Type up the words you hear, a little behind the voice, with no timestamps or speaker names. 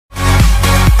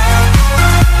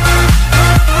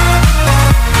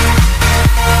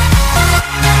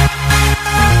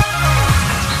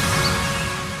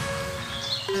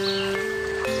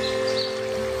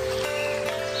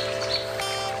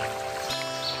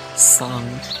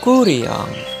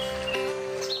Sangkuriang,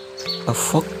 a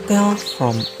folktale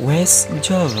from West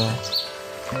Java.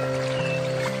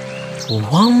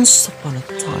 Once upon a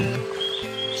time,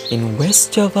 in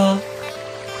West Java,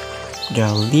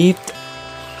 there lived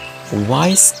a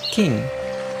wise king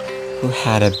who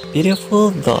had a beautiful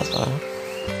daughter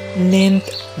named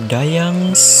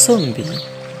Dayang Sumbi.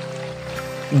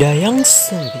 Dayang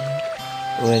Sumbi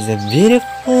was a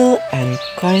beautiful and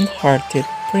kind-hearted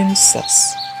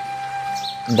princess,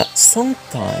 but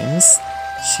sometimes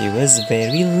she was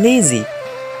very lazy.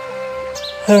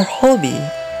 Her hobby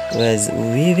was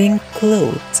weaving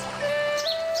clothes.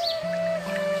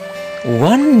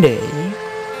 One day,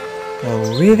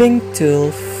 her weaving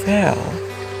tool fell.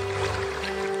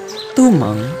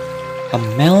 Tumang, a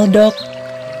male dog,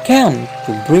 came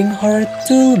to bring her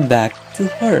tool back to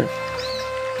her.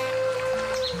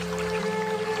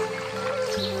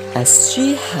 As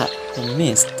she had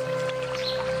promised,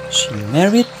 she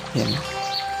married him.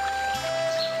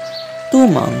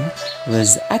 Tumang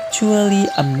was actually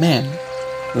a man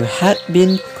who had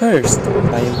been cursed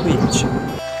by a witch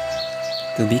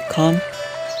to become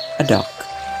a dog.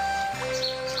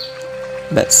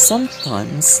 But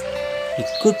sometimes he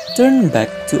could turn back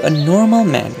to a normal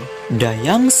man.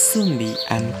 Dayang Sumbi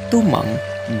and Tumang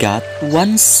got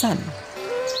one son.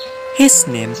 His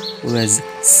name was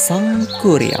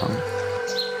Sangkuriang.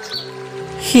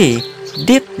 He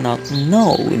did not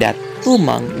know that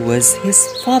Tumang was his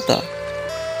father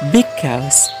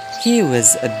because he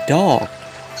was a dog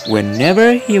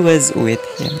whenever he was with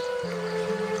him.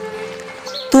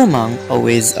 Tumang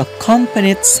always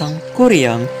accompanied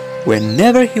Sangkuriang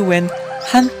whenever he went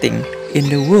hunting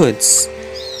in the woods.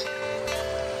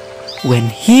 When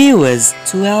he was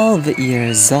 12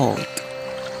 years old,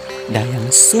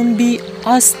 Dayang Sumbi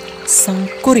asked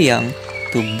Sangkuriang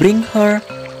to bring her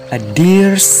a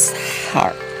deer's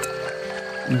heart.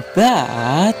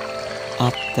 But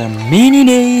after many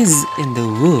days in the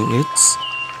woods,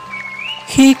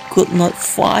 he could not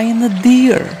find a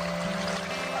deer.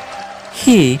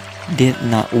 He did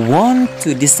not want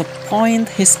to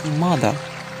disappoint his mother,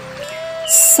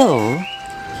 so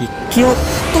he killed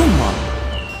Tumang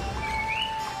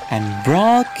and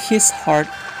brought his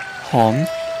heart home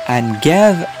and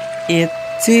gave it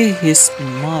to his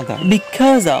mother.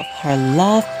 Because of her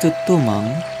love to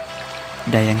Tumang,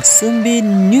 Dayang Sumbi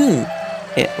knew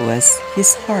it was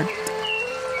his heart,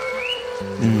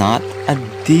 not a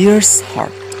deer's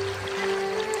heart.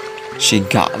 She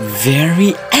got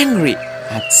very angry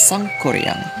at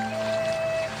Sangkuriang.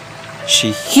 She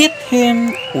hit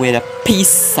him with a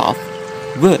piece of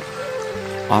wood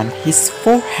on his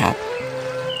forehead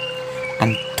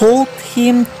and told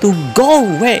him to go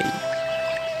away.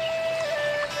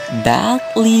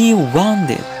 Badly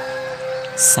wounded,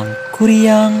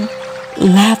 Sangkuriang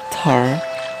left her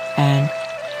and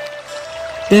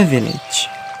the village.